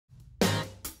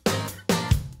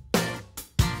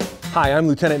Hi, I'm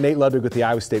Lieutenant Nate Ludwig with the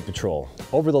Iowa State Patrol.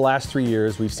 Over the last 3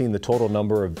 years, we've seen the total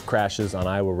number of crashes on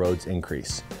Iowa roads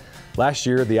increase. Last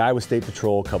year, the Iowa State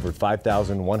Patrol covered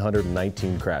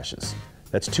 5,119 crashes.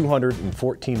 That's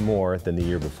 214 more than the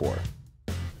year before.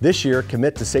 This year,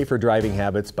 commit to safer driving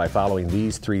habits by following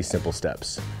these 3 simple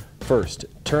steps. First,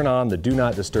 turn on the Do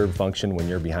Not Disturb function when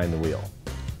you're behind the wheel.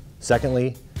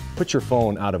 Secondly, put your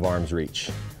phone out of arm's reach.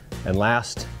 And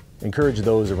last, encourage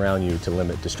those around you to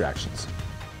limit distractions.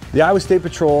 The Iowa State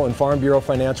Patrol and Farm Bureau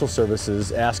Financial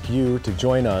Services ask you to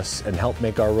join us and help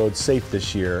make our roads safe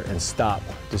this year and stop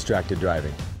distracted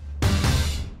driving.